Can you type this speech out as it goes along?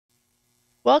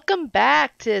Welcome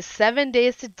back to 7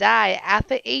 Days to Die,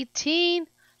 A18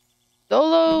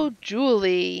 Solo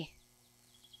Julie.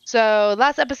 So,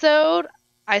 last episode,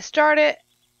 I started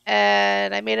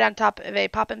and I made it on top of a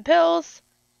poppin' pills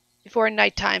before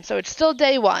nighttime. So, it's still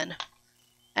day one.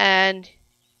 And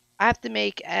I have to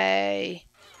make a.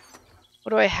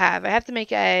 What do I have? I have to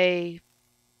make a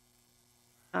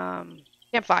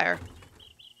campfire.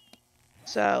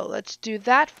 So, let's do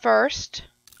that first.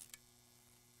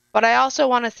 But I also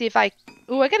want to see if I.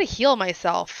 Ooh, I gotta heal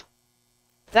myself.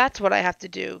 That's what I have to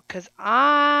do, because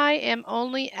I am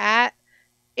only at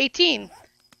 18.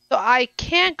 So I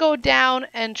can't go down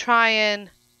and try and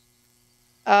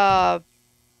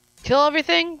kill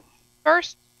everything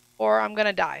first, or I'm going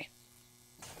to die.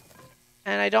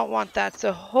 And I don't want that,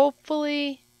 so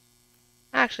hopefully.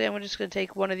 Actually, I'm just going to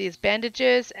take one of these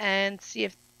bandages and see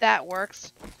if that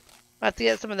works. I have to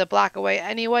get some of the black away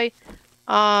anyway.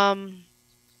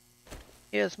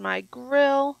 Here's my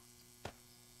grill.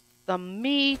 Some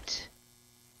meat.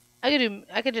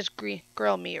 I could just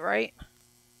grill meat, right?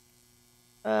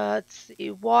 Let's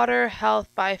see. Water, health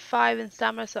by 5 and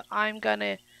stamina. So I'm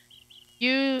gonna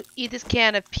eat this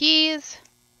can of peas.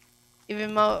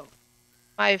 Even though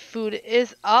my food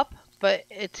is up, but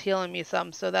it's healing me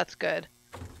some, so that's good.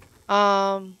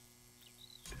 Let's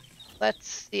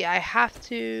see. I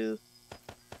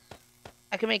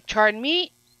can make charred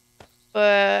meat,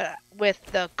 but with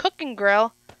the cooking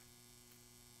grill,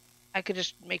 I could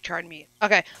just make charred meat.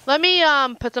 Okay, let me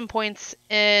put some points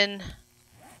in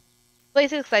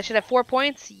places because I should have 4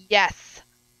 points. Yes.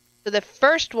 So the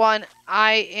first one,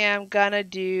 I am gonna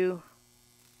do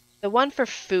the one for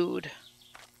food.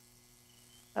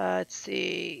 Let's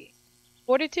see.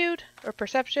 Fortitude or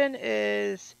perception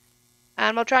is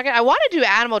animal tracking. I want to do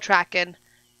animal tracking,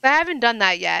 but I haven't done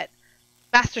that yet.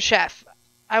 Master Chef.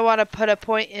 I want to put a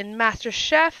point in Master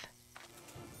Chef.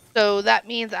 So that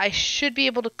means I should be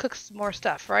able to cook some more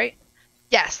stuff, right?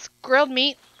 Yes. Grilled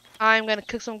meat. I'm going to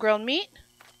cook some grilled meat.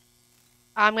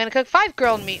 I'm going to cook 5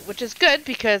 grilled meat, which is good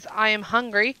because I am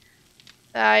hungry.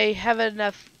 I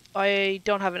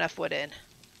don't have enough wood in.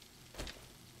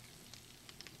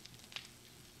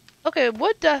 Okay,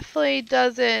 wood definitely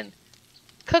doesn't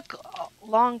cook a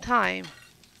long time.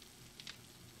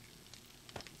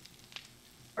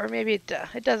 Or maybe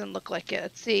it doesn't look like it.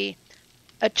 Let's see.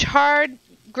 A charred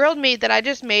grilled meat that I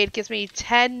just made gives me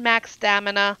 10 max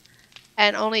stamina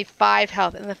and only 5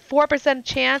 health. And the 4%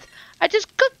 chance I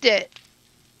just cooked it.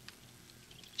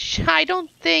 I don't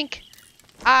think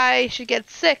I should get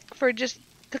sick for just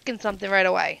cooking something right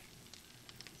away.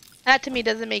 That to me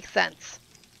doesn't make sense.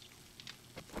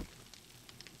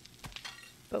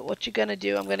 But what you're gonna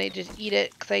do, I'm gonna just eat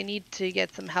it because I need to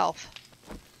get some health.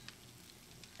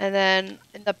 And then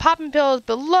in the popping pills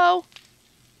below,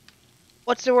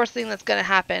 what's the worst thing that's gonna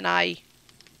happen? I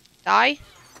die?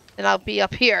 And I'll be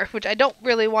up here, which I don't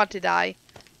really want to die.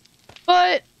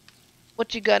 But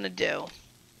what you gonna do?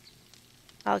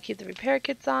 I'll keep the repair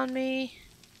kits on me.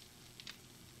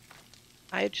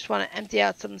 I just want to empty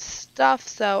out some stuff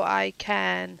so I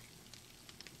can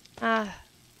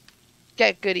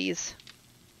get goodies.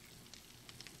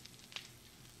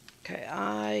 Okay,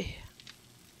 I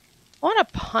want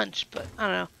to punch, but I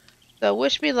don't know. So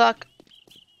wish me luck.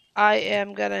 I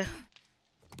am gonna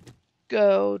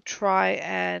go try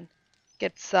and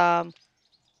get some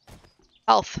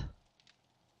health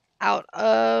out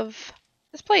of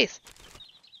this place.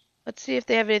 Let's see if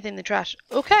they have anything in the trash.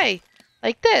 Okay,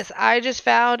 like this. I just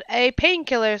found a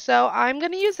painkiller, so I'm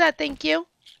gonna use that, thank you.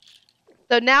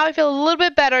 So now I feel a little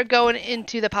bit better going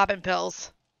into the poppin'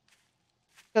 pills.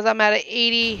 Because I'm at an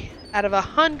 80 out of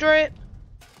 100.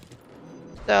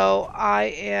 So I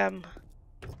am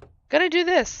gonna do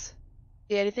this.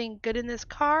 See anything good in this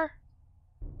car?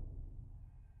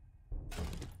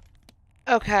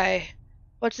 Okay.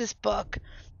 What's this book?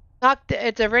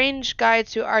 It's a range guide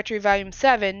to archery volume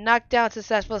 7. Knock down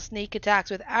successful sneak attacks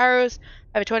with arrows.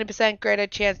 Have a 20% greater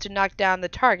chance to knock down the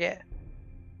target.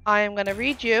 I am gonna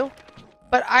read you.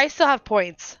 But I still have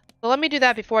points. So let me do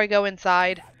that before I go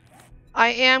inside. I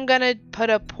am gonna put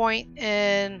a point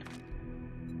in...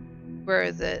 Where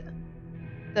is it?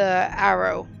 The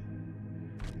arrow.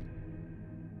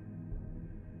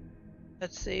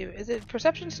 Let's see. Is it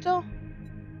perception still?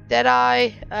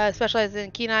 Deadeye. Specializes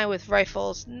in keen eye with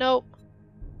rifles. Nope.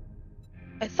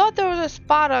 I thought there was a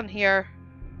spot on here.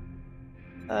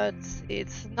 Let's see.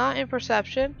 It's not in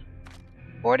perception.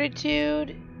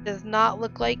 Fortitude. Does not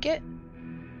look like it.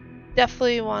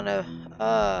 Definitely want to...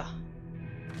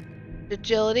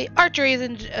 agility. Archery is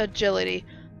in agility.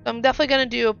 So I'm definitely going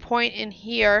to do a point in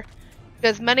here.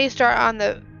 Because many start on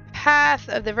the path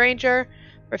of the ranger,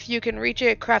 Or if you can reach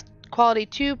it, craft quality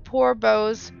 2 poor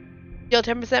bows. Deal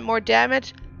 10% more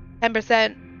damage,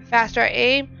 10% faster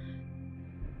aim.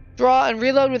 Draw and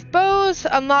reload with bows.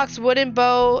 Unlocks wooden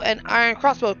bow and iron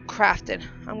crossbow crafted.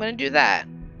 I'm gonna do that.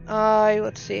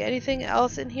 Let's see. Anything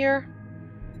else in here?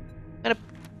 I'm gonna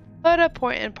put a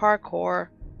point in parkour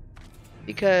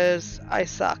because I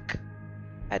suck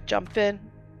at jumping.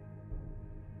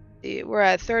 We're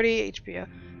at 30 HP.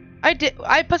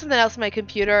 I put something else in my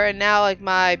computer, and now like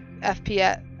my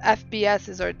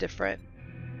FPSs are different.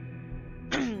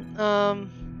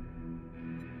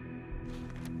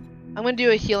 I'm gonna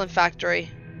do a healing factory.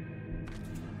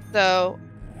 So,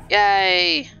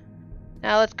 yay!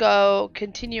 Now let's go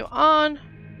continue on.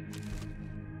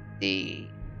 The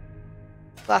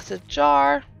glass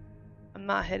jar. I'm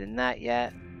not hitting that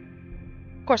yet.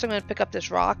 Of course, I'm gonna pick up this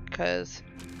rock because.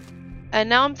 And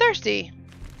now I'm thirsty.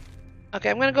 Okay,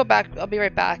 I'm gonna go back. I'll be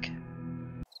right back.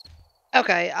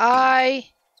 Okay, I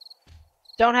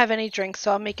don't have any drinks,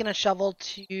 so I'm making a shovel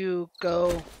to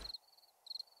go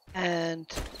and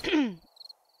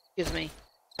excuse me,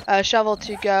 a shovel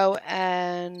to go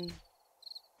and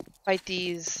fight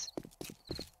these.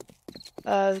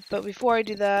 But before I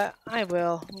do that, I'm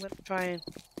gonna try and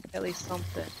at least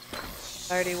something.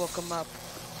 I already woke him up.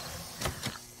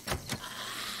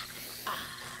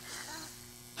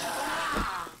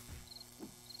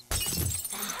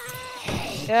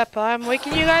 Yep, I'm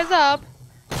waking you guys up,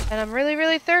 and I'm really,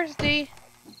 really thirsty.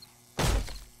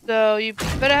 So you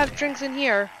better have drinks in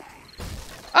here.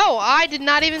 Oh, I did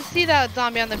not even see that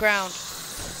zombie on the ground.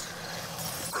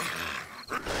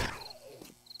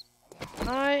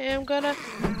 I am gonna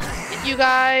hit you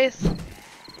guys.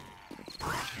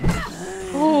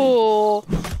 Ooh,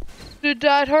 did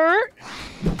that hurt?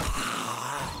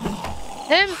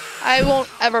 Him, I won't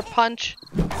ever punch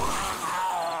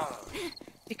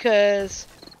because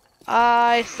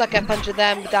I suck at punching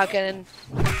them without getting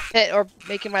hit or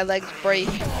making my legs break.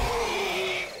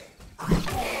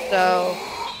 So,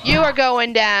 you are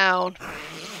going down.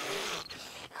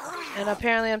 And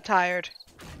apparently I'm tired.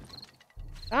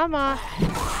 Come on.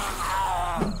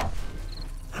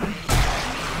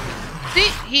 See?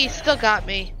 He still got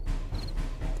me.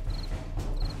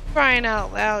 Crying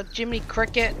out loud, Jiminy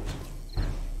Cricket.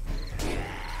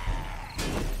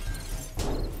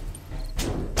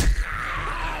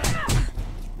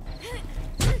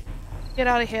 Get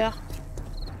out of here.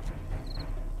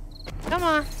 Come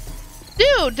on.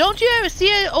 Dude, don't you ever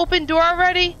see an open door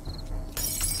already?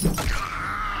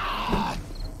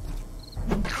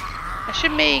 I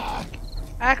should make...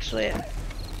 Actually...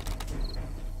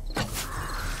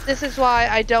 This is why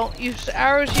I don't use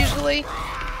arrows usually.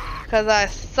 Because I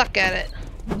suck at it.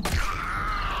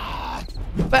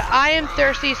 But I am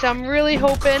thirsty, so I'm really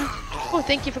hoping... Oh,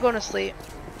 thank you for going to sleep.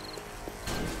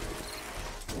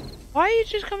 Why are you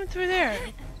just coming through there?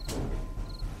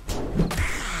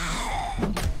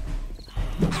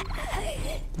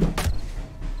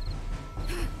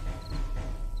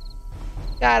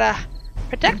 Gotta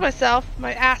protect myself,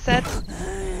 my assets.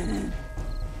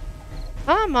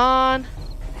 Come on.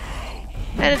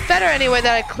 And it's better anyway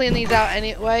that I clean these out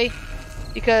anyway.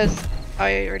 Because... Oh,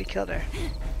 I already killed her.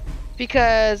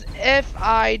 Because if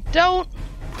I don't...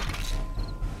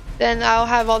 then I'll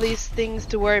have all these things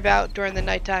to worry about during the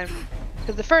nighttime.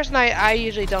 Because the first night, I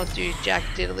usually don't do jack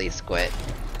diddly squid.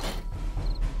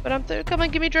 But I'm come on,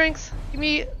 give me drinks. Give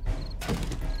me...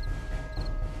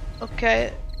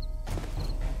 Okay.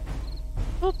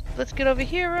 Oop, let's get over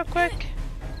here real quick.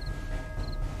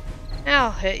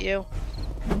 I'll hit you.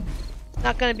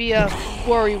 Not gonna be a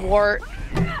worry wart.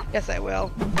 Yes, I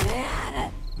will.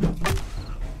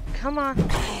 Come on.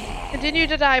 Continue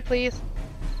to die, please.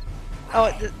 Oh,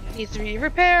 it needs to be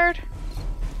repaired.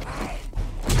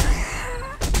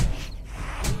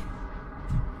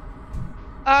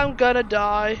 I'm gonna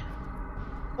die.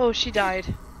 Oh, she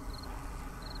died.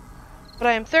 But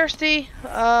I am thirsty.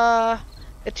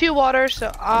 The 2 water, so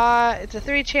it's a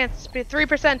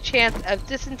 3% chance of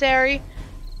dysentery,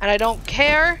 and I don't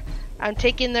care. I'm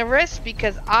taking the risk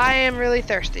because I am really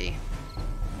thirsty,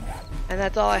 and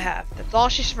that's all I have. That's all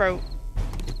she wrote.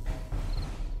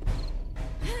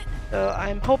 So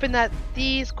I'm hoping that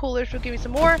these coolers will give me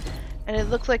some more, and it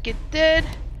looks like it did.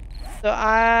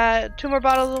 So 2 more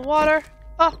bottles of water.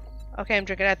 Oh, okay, I'm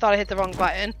drinking. I thought I hit the wrong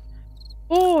button.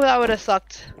 Ooh, that would have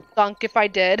stunk if I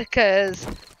did, cause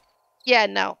yeah,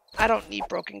 no, I don't need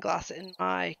broken glass in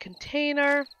my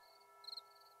container.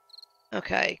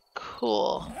 Okay,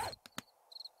 cool.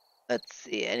 Let's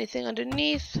see, anything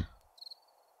underneath?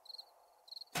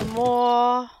 Some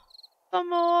more. Some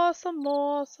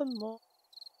more.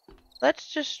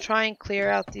 Let's just try and clear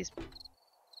out these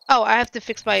Oh, I have to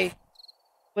fix my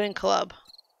wooden club.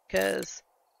 Because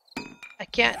I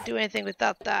can't do anything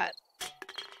without that.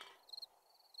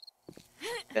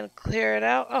 Gonna clear it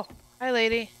out. Oh, hi,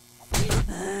 lady.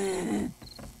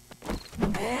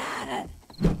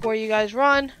 Before you guys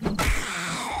run.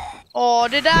 Oh,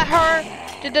 did that hurt?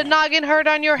 Did the noggin hurt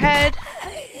on your head?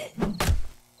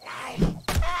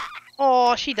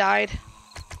 Oh, she died.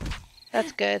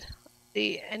 That's good.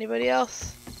 See, anybody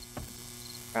else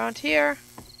around here?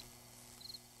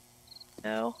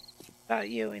 No. Got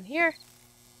you in here?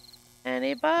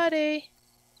 Anybody?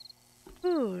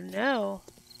 Ooh, no.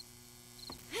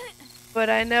 But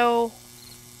I know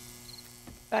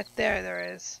back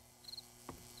there is.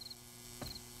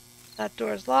 That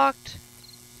door's locked.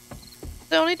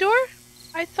 The only door?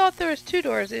 I thought there was 2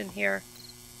 doors in here.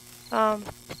 Ugh.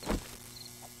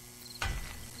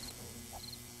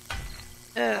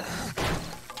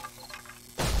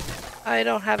 I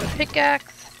don't have a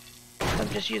pickaxe. I'm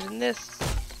just using this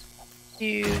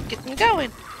to get them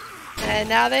going. And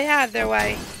now they have their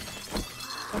way.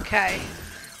 Okay.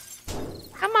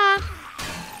 Come on.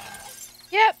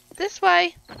 Yep, this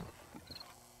way.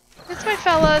 This way,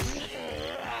 fellas.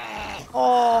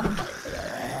 Oh.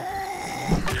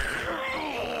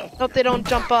 Hope they don't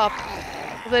jump up.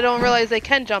 Hope they don't realize they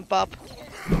can jump up.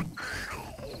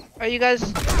 Are you guys...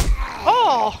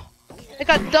 Oh! I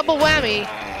got double whammy.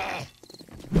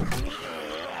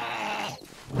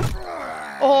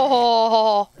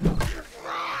 Oh.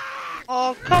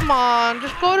 Oh, come on.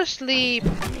 Just go to sleep.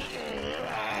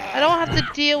 I don't have to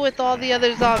deal with all the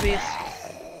other zombies.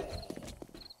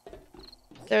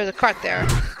 There's a cart there.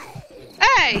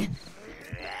 Hey!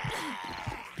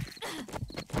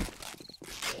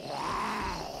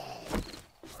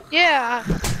 Yeah.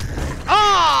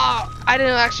 Oh! I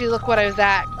didn't actually look what I was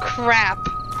at. Crap.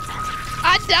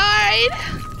 I died!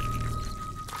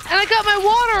 And I got my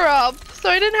water up, so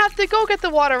I didn't have to go get the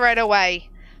water right away.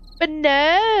 But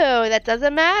no, that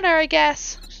doesn't matter, I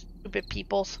guess. Stupid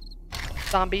peoples.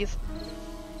 Zombies.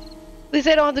 At least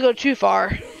I don't have to go too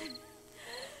far.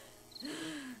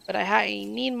 But I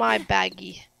need my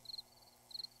baggie.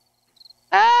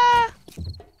 Ah!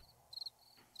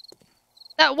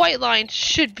 That white line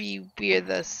should be where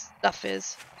the stuff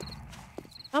is.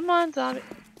 Come on, zombie.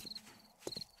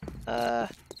 I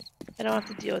don't have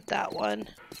to deal with that one.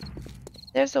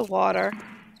 There's the water.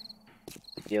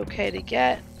 Be okay to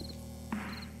get.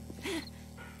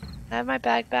 I have my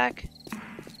bag back.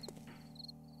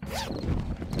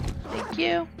 Thank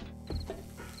you.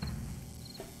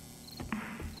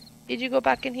 Did you go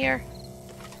back in here?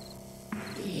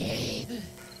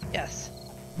 Yes.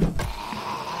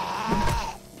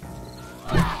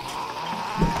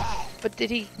 But did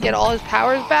he get all his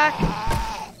powers back?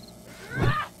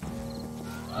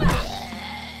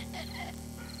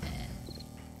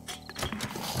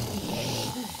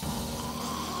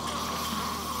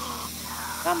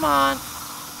 Come on.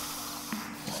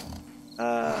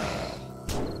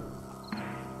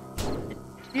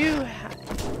 You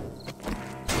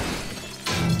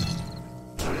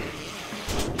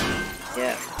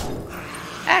yeah.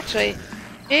 Actually,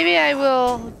 maybe I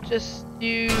will just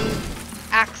do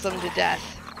axe them to death.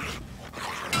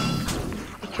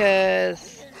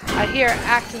 Because I hear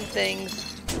axing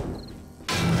things.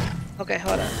 Okay,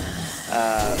 hold on.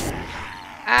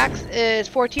 Axe is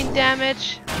 14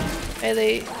 damage.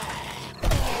 Melee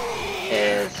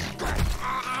is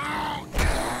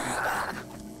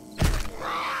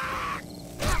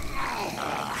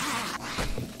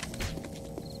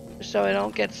so I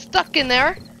don't get stuck in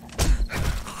there.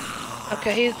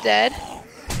 Okay, he's dead.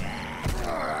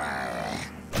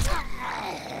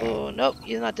 Oh, nope,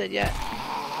 he's not dead yet.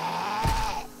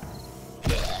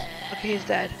 Okay, he's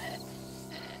dead.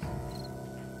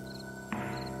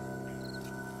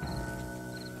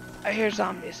 I hear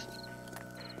zombies.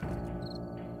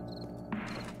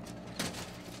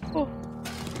 Oh.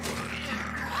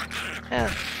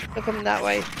 Yeah, they're coming that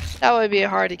way. That would be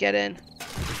hard to get in.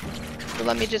 So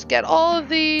let me just get all of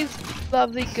these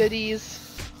lovely goodies.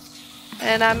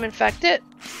 And I'm infected.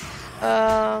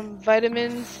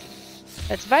 Vitamins.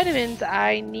 That's vitamins.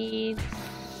 I need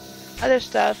other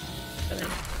stuff.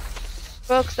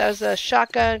 Folks, that was a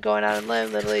shotgun going out on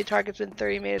limb. Literally, targets within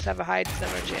 30 meters have a high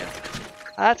December chance.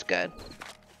 That's good.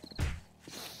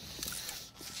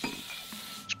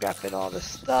 Scrapping all this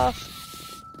stuff.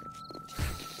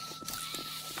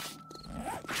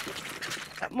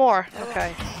 Got more.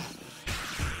 Okay.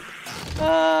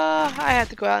 I have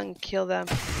to go out and kill them.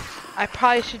 I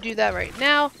probably should do that right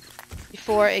now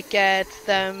before it gets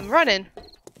them running.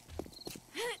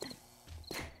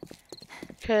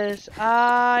 Because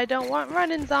I don't want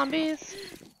running zombies.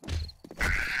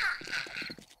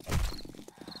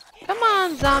 Come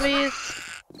on, zombies.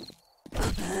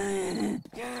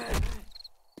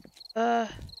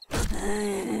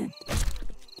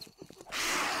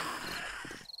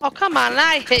 Oh, come on.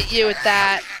 I hit you with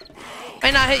that.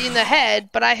 Might not hit you in the head,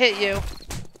 but I hit you.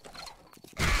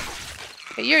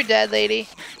 Okay, you're dead, lady.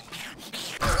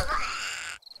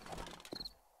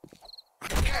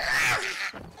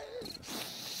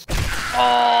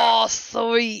 Oh,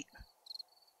 sweet.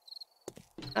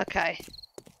 Okay.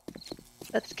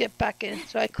 Let's get back in.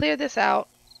 So I cleared this out.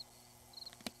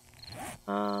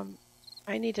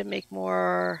 I need to make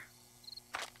more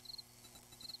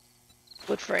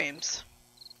wood frames.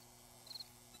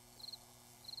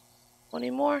 20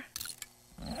 more?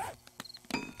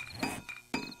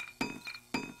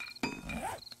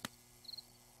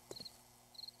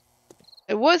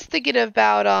 I was thinking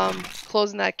about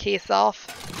closing that case off,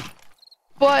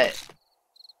 but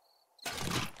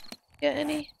get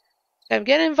any? I'm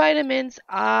getting vitamins.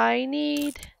 I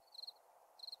need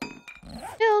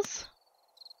pills.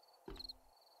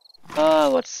 Oh,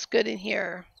 what's good in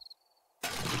here?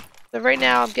 So right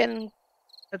now I'm getting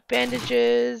the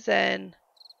bandages and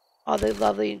all the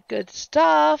lovely good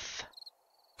stuff.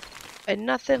 And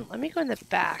nothing. Let me go in the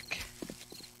back.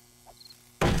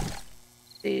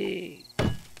 The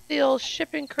steel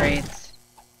shipping crates.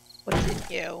 What's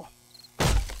in you?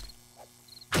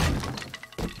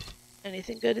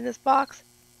 Anything good in this box?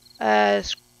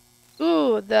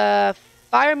 Ooh, the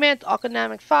Fireman's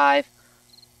Alchemic 5.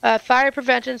 Fire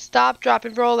prevention, stop, drop,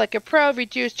 and roll like a pro.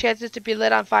 Reduce chances to be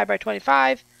lit on fire by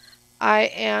 25. I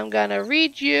am gonna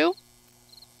read you.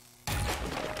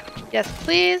 Yes,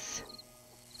 please.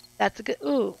 That's a good.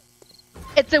 Ooh.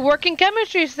 It's a working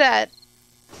chemistry set.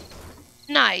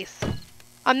 Nice.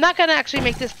 I'm not gonna actually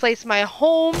make this place my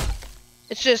home.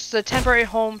 It's just a temporary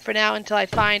home for now until I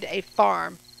find a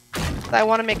farm. So I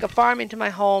want to make a farm into my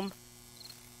home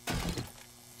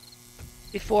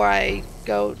before I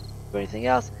go do anything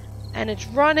else. And it's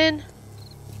running.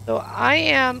 So I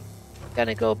am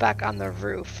gonna go back on the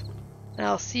roof. And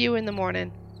I'll see you in the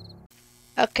morning.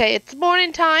 Okay, it's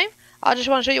morning time. I just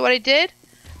want to show you what I did.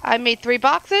 I made 3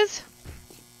 boxes.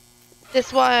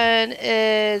 This one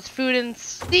is food and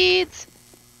seeds.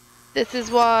 This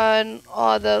is one,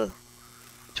 all the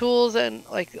tools and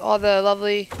like all the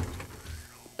lovely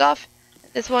stuff.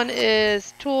 This one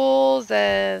is tools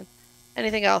and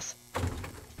anything else.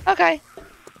 Okay.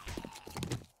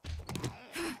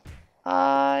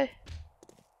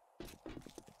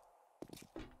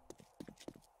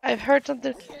 I've heard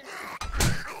something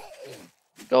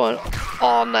going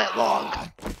all night long.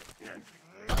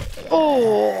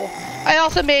 Oh, I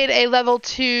also made a level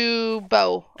 2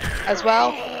 bow as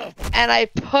well. And I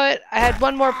had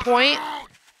one more point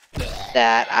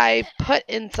that I put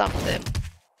in something.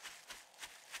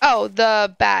 Oh,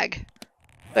 the bag.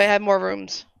 So I had more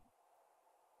rooms.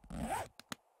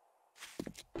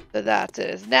 So that's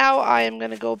it. Now I am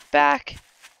going to go back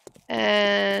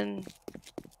and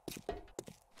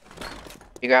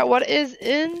figure out what is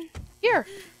in here.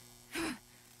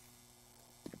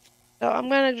 So I'm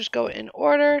going to just go in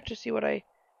order to see what because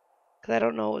I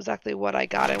don't know exactly what I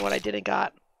got and what I didn't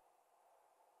got.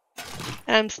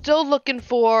 And I'm still looking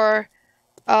for,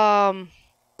 I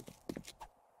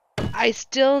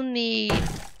still need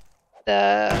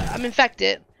I'm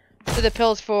infected, so the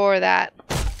pills for that.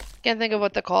 Can't think of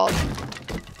what they're called.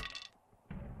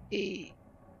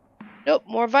 Nope,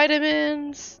 more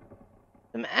vitamins,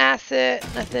 some acid,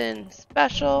 nothing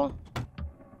special.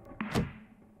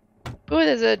 Ooh,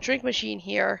 there's a drink machine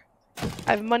here.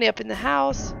 I have money up in the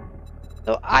house,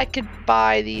 so I could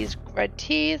buy these red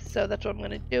teas, so that's what I'm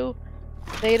gonna do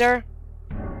later.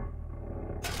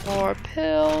 More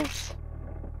pills.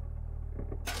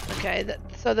 Okay,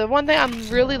 so the one thing I'm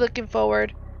really looking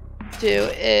forward to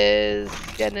is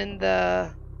getting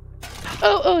the...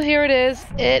 Oh, here it is.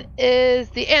 It is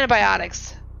the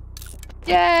antibiotics.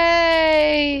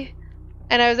 Yay!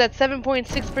 And I was at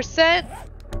 7.6%.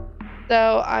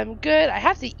 So I'm good. I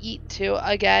have to eat too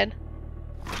again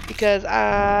because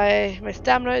my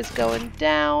stamina is going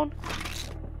down,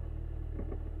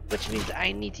 which means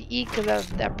I need to eat because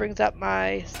that brings up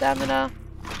my stamina.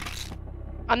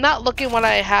 I'm not looking what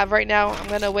I have right now. I'm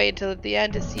gonna wait until the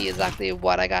end to see exactly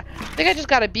what I got. I think I just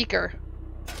got a beaker.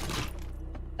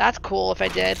 That's cool if I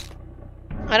did.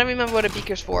 I don't remember what a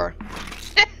beaker's for.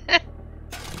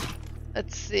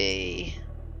 Let's see.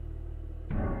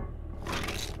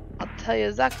 I'll tell you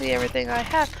exactly everything I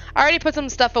have. I already put some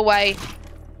stuff away,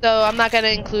 so I'm not gonna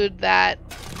include that.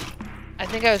 I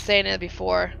think I was saying it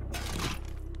before.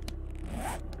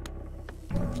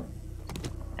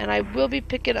 And I will be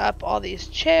picking up all these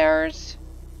chairs.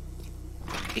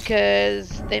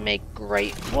 because they make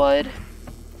great wood.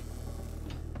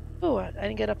 Ooh, I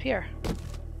didn't get up here.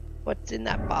 What's in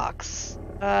that box?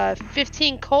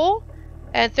 15 coal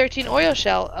and 13 oil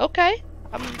shell. Okay,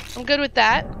 I'm good with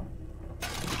that.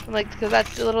 I'm like, because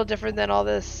that's a little different than all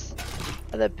this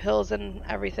other pills and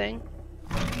everything.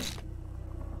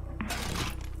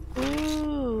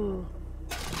 Ooh.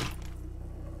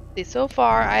 See, so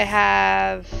far I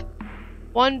have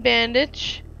 1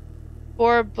 bandage,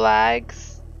 4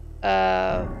 blags,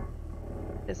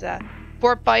 is that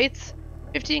 4 bites,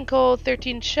 15 coal,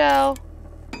 13 shell,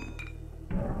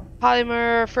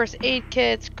 polymer, first aid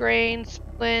kits, grain,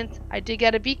 splint. I did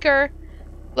get a beaker,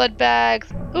 blood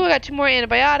bags. Ooh, I got 2 more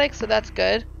antibiotics, so that's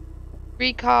good.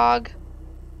 Recog,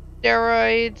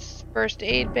 steroids, first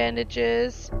aid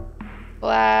bandages,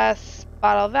 glass,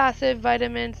 bottle of acid,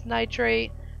 vitamins,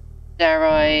 nitrate,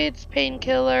 steroids,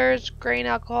 painkillers, grain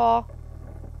alcohol.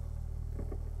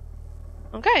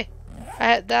 Okay.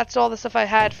 That's all the stuff I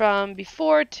had from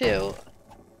before, too.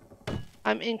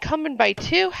 I'm encumbered by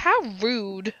 2? How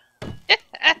rude.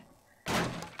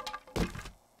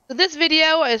 So this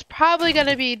video is probably going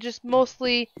to be just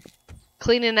mostly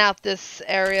cleaning out this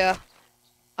area.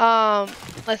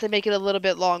 Unless I make it a little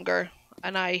bit longer.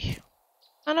 And I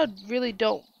really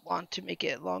don't want to make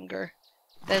it longer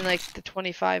than like the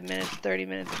 25 minutes, 30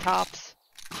 minutes tops.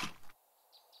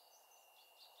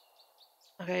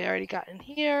 Okay, I already got in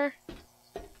here.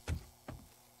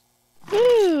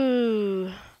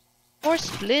 Ooh, more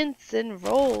splints and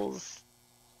rolls.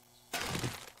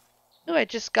 Ooh, I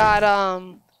just got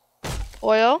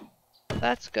oil.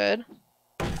 That's good.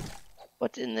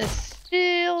 What's in this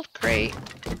sealed crate?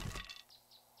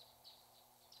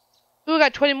 Ooh, I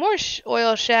got 20 more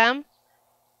oil sham.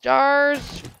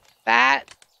 Jars,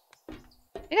 fat.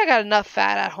 I think I got enough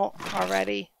fat at home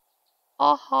already.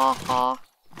 Ha ha ha.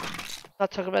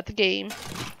 Not talking about the game.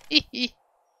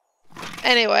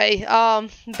 Anyway,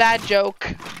 bad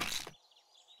joke.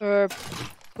 Or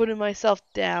putting myself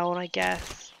down, I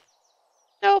guess.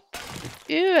 Nope.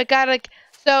 Ew, I got a...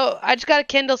 So, I just got a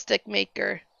candlestick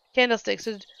maker. Candlestick.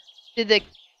 So, did they...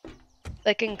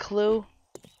 like include...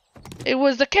 It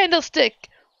was the candlestick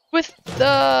with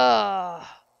the...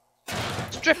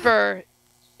 stripper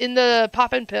in the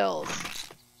poppin' pills.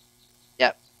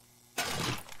 Yep.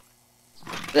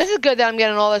 This is good that I'm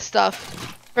getting all this stuff.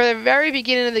 For the very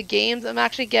beginning of the games, I'm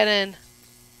actually getting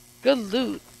good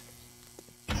loot.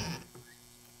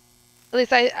 At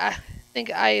least I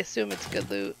think I assume it's good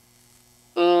loot.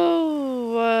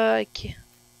 Ooh, I can't.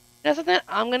 You know something?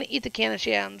 I'm gonna eat the can of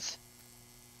shams.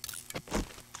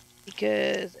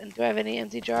 Because, and do I have any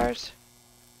empty jars?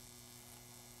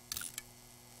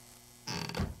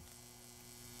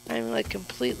 I'm like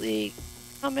completely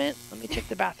coming. Let me check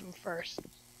the bathroom first.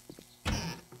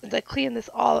 Since I clean this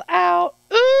all out.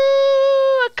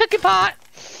 Ooh, a cookie pot.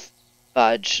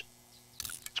 Fudge.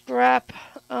 Scrap.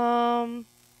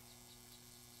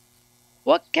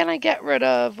 What can I get rid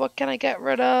of? What can I get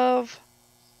rid of?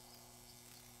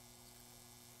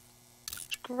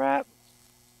 Scrap.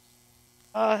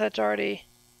 Oh, that's already...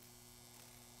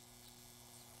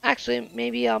 Actually,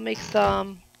 maybe I'll make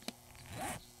some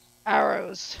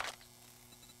arrows.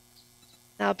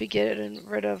 I'll be getting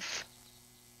rid of...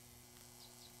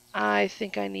 I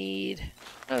think I need...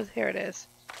 Oh, here it is.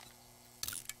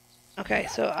 Okay,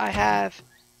 so I have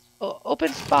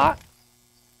open spot.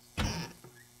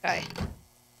 Okay.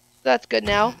 That's good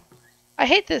now. I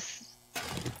hate this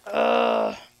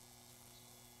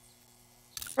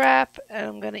crap, and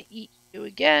I'm gonna eat you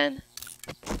again.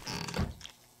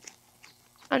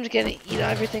 I'm just gonna eat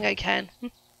everything I can.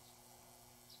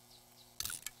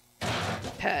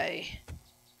 Okay.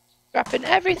 Dropping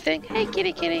everything. Hey,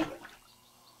 kitty, kitty.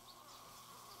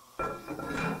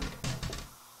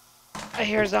 I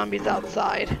hear zombies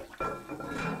outside.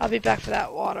 I'll be back for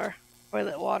that water.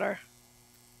 Toilet water.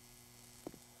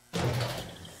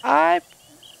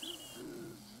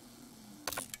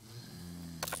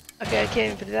 Okay, I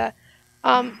can't even do that.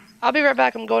 I'll be right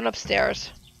back. I'm going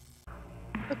upstairs.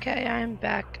 Okay, I'm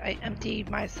back. I emptied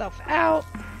myself out.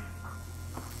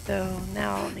 So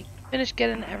now let me finish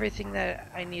getting everything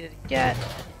that I needed to get.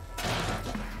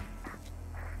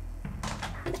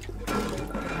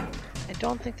 I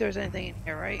don't think there's anything in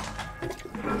here, right?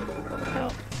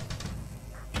 Nope.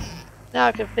 Now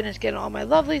I can finish getting all my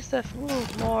lovely stuff.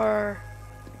 Ooh, more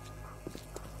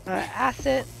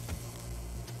acid.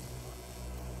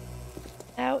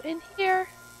 Now in here.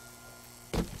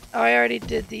 Oh, I already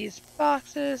did these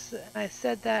boxes, and I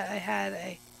said that I had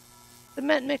a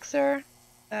cement mixer.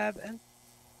 And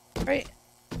right.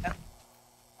 Yeah.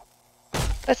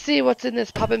 Let's see what's in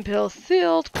this poppin' pill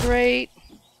sealed crate.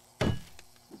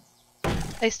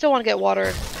 I still want to get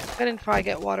water. I didn't probably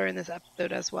get water in this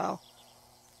episode as well.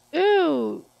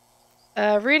 Ooh!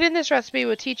 Reading this recipe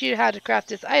will teach you how to craft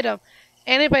this item.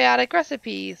 Antibiotic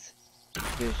recipes.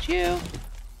 Choose you.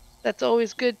 That's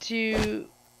always good to...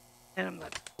 And I'm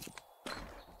not...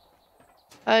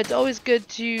 it's always good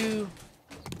to...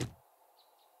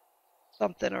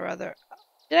 Something or other.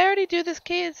 Did I already do this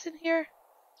case in here?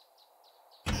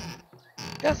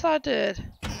 Guess I did.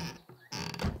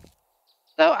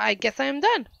 So, I guess I am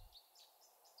done.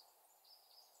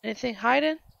 Anything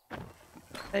hiding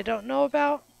I don't know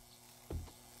about?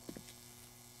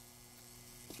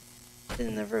 It's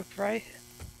in the roof, right?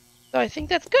 So I think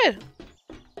that's good.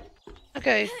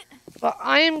 Okay. Well,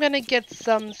 I am gonna get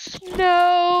some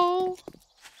snow.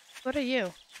 What are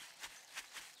you?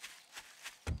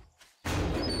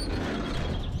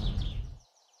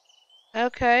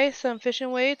 Okay, some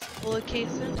fishing weights, bullet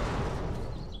casing.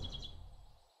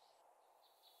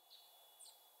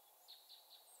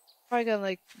 Probably gonna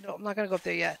like, no, I'm not gonna go up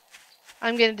there yet.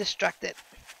 I'm getting distracted.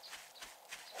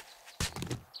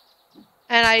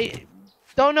 And I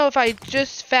don't know if I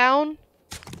just found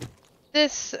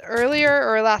this earlier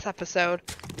or last episode.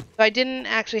 So I didn't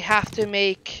actually have to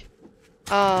make,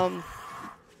 I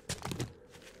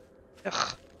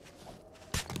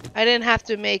didn't have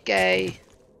to make a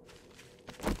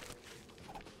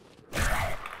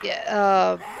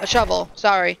shovel.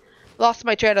 Sorry. Lost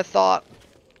my train of thought.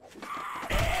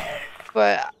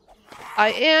 But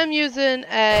I am using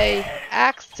a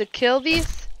axe to kill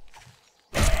these.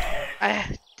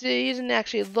 I didn't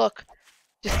actually look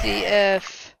to see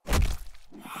if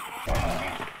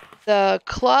the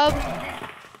club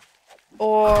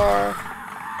or...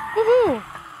 Woohoo!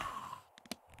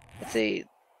 Let's see.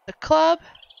 The club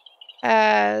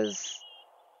has...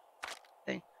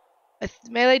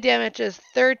 melee damage is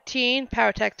 13, power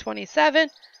attack 27,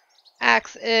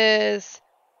 axe is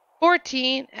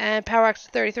 14, and power axe is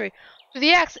 33. So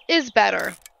the axe is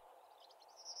better.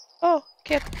 Oh,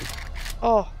 can't.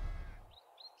 Oh.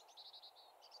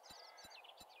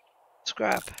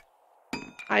 Scrap.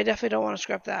 I definitely don't want to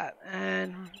scrap that.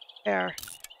 And repair.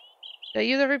 Did I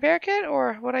use a repair kit,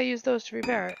 or would I use those to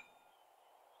repair it?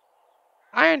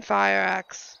 Iron fire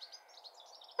axe.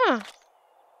 Huh.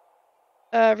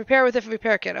 Repair with a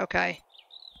repair kit, okay.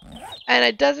 And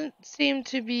it doesn't seem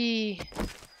to be...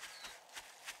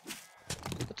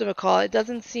 Whatchamacallit? It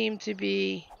doesn't seem to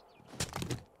be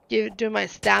doing my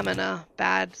stamina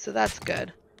bad, so that's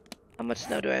good. How much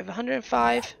snow do I have?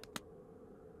 105?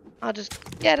 I'll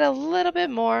just get a little bit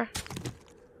more.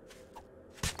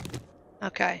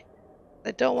 Okay.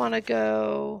 I don't want to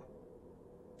go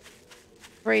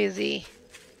crazy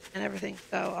and everything,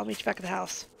 so I'll meet you back at the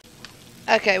house.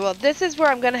 Okay, well, this is where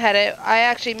I'm going to head it. I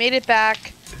actually made it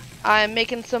back. I'm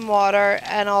making some water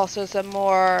and also some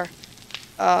more,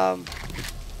 of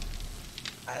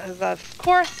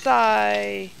course,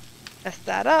 I messed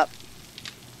that up.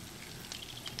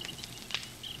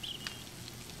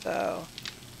 So,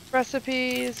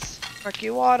 recipes,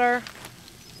 murky water.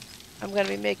 I'm going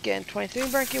to be making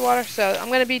 23 murky water, so I'm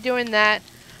going to be doing that.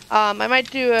 I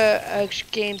might do a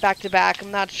game back-to-back,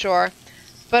 I'm not sure.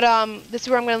 But this is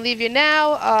where I'm going to leave you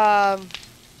now.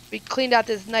 We cleaned out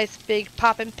this nice big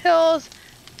poppin' pills,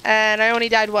 and I only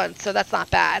died once, so that's not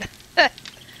bad.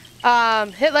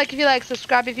 Hit like if you like,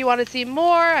 subscribe if you want to see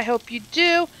more. I hope you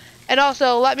do. And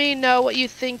also, let me know what you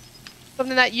think,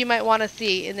 something that you might want to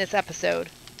see in this episode,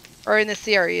 or in this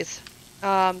series.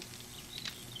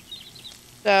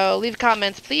 So leave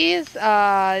comments, please.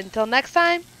 Until next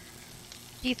time,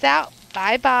 peace out.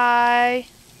 Bye-bye.